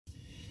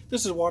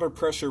This is a water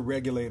pressure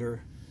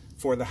regulator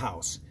for the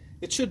house.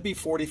 It should be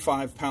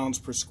 45 pounds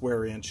per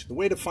square inch. The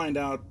way to find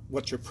out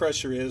what your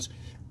pressure is,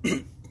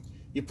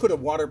 you put a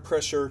water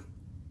pressure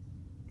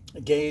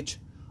gauge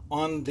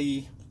on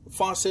the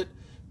faucet,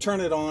 turn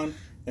it on,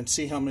 and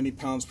see how many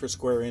pounds per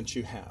square inch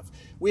you have.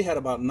 We had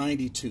about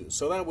 92,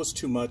 so that was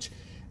too much,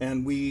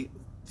 and we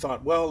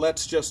thought, well,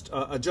 let's just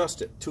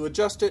adjust it. To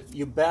adjust it,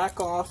 you back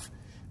off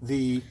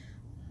the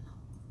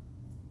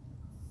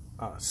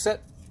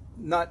set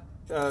nut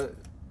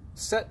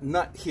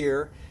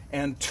here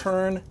and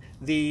turn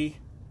the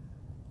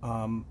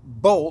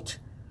bolt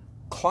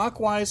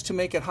clockwise to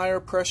make it higher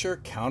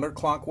pressure,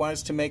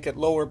 counterclockwise to make it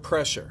lower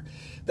pressure.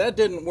 That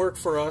didn't work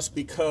for us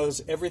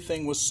because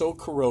everything was so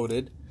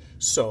corroded,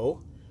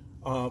 so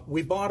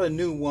we bought a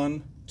new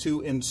one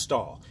to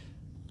install.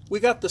 We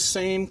got the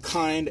same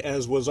kind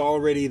as was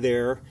already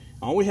there.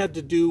 All we had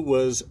to do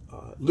was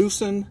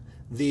loosen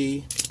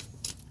the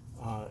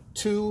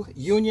two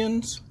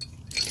unions.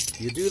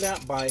 You do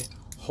that by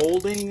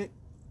holding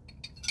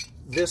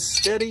this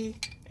steady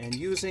and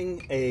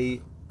using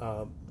a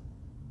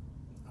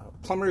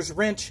plumber's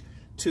wrench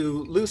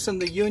to loosen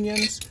the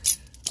unions.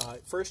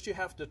 First you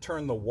have to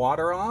turn the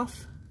water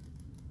off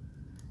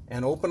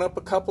and open up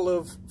a couple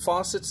of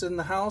faucets in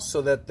the house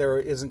so that there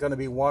isn't going to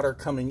be water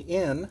coming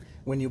in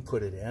when you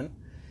put it in.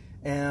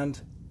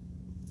 And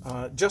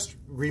just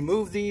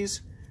remove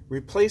these,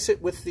 replace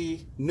it with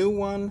the new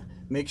one,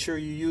 make sure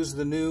you use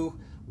the new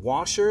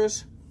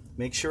washers,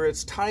 make sure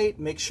it's tight,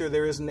 make sure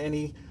there isn't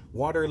any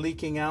water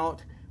leaking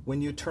out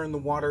when you turn the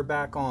water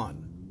back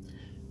on.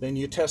 Then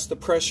you test the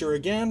pressure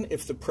again.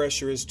 If the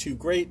pressure is too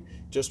great,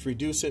 just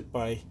reduce it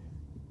by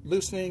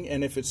loosening,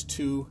 and if it's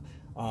too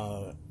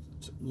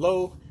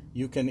low,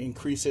 you can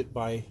increase it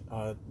by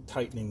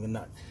tightening the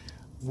nut.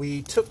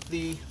 We took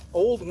the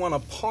old one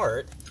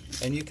apart,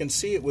 and you can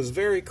see it was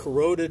very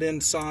corroded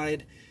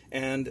inside,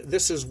 and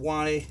this is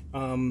why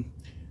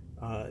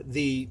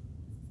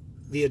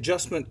the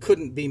adjustment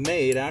couldn't be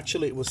made.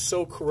 Actually, it was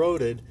so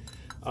corroded,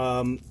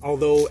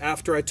 although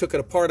after I took it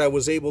apart, I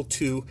was able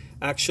to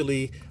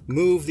actually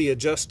move the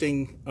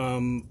adjusting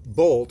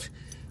bolt,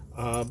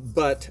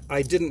 but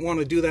I didn't want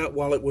to do that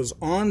while it was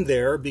on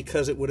there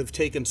because it would have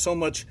taken so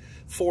much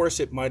force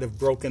it might have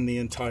broken the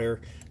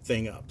entire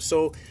thing up.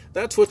 So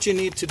that's what you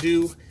need to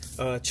do.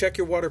 Check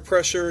your water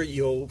pressure.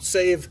 You'll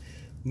save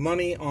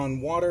money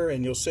on water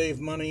and you'll save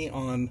money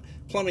on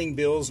plumbing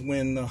bills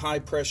when the high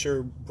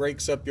pressure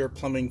breaks up your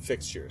plumbing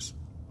fixtures.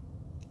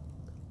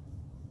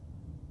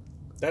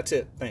 That's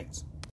it. Thanks.